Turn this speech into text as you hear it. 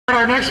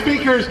Our next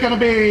speaker is going to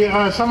be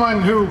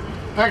someone who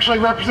actually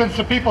represents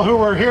the people who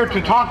we're here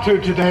to talk to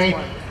today.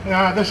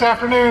 This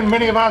afternoon,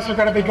 many of us are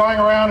going to be going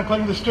around,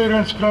 including the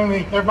students,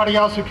 including everybody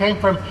else who came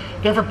from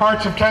different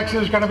parts of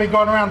Texas, going to be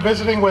going around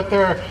visiting with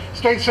their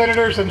state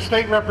senators and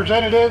state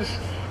representatives.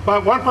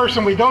 But one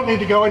person we don't need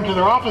to go into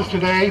their office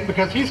today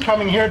because he's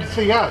coming here to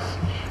see us.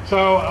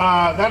 So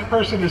that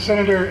person is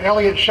Senator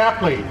Eliot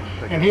Shapleigh,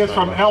 and he is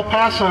from El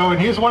Paso, and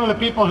he's one of the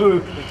people who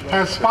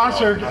has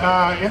sponsored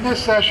in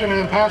this session and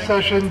in past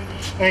session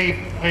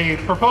a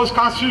proposed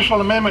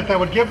constitutional amendment that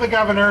would give the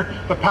governor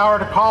the power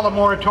to call a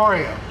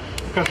moratorium,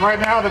 because right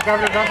now the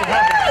governor doesn't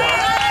have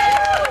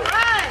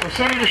that power. So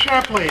Senator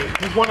Shapleigh,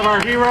 he's one of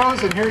our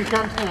heroes, and here he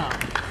comes now.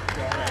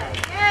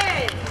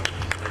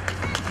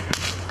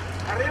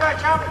 Arriba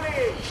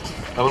Shapleigh!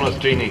 Vámonos,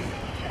 Trini.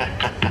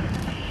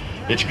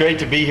 It's great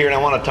to be here, and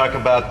I want to talk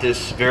about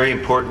this very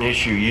important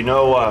issue. You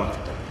know,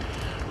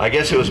 I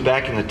guess it was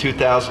back in the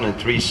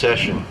 2003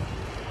 session.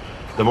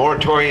 The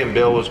moratorium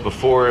bill was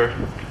before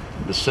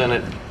the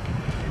Senate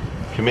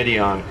Committee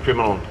on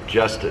Criminal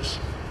Justice.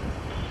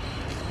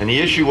 And the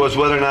issue was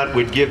whether or not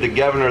we'd give the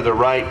governor the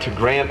right to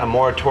grant a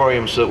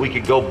moratorium so that we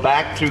could go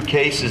back through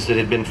cases that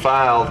had been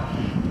filed,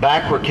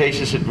 back where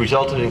cases had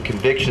resulted in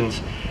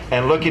convictions,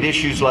 and look at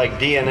issues like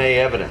DNA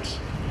evidence.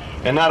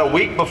 And not a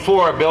week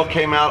before, a bill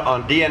came out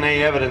on DNA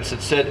evidence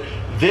that said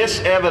this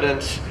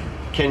evidence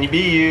can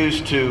be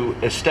used to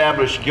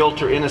establish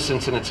guilt or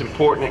innocence, and it's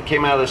important. It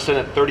came out of the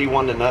Senate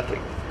 31-0.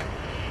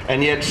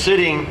 And yet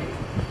sitting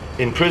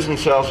in prison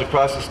cells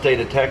across the state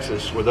of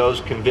Texas were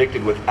those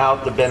convicted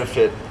without the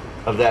benefit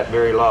of that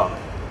very law.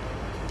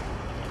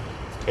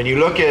 And you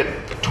look at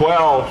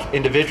 12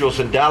 individuals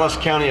in Dallas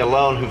County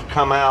alone who've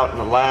come out in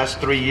the last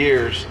 3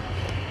 years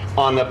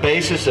on the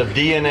basis of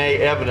DNA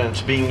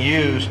evidence being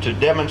used to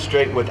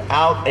demonstrate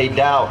without a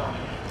doubt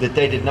that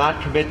they did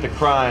not commit the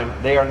crime.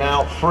 They are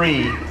now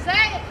free,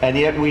 and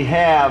yet we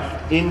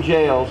have in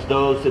jails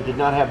those that did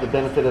not have the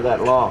benefit of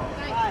that law.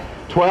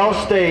 12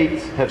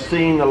 states have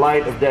seen the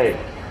light of day.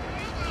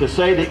 To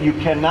say that you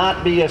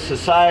cannot be a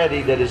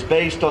society that is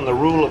based on the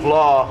rule of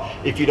law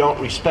if you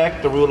don't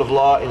respect the rule of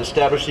law in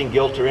establishing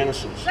guilt or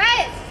innocence.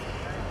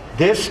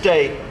 This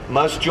state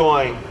must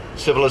join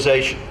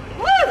civilization.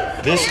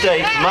 This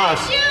state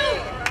must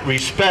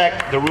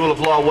respect the rule of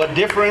law. What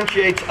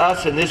differentiates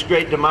us in this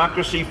great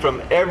democracy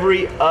from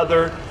every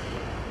other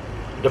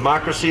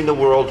democracy in the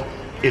world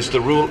is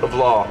the rule of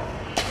law.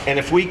 And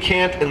if we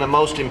can't, in the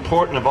most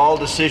important of all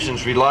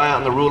decisions, rely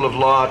on the rule of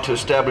law to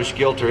establish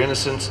guilt or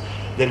innocence,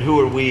 then who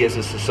are we as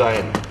a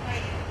society?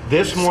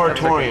 This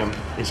moratorium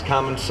is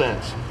common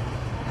sense,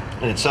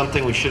 and it's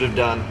something we should have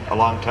done a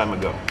long time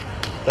ago.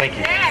 Thank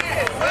you.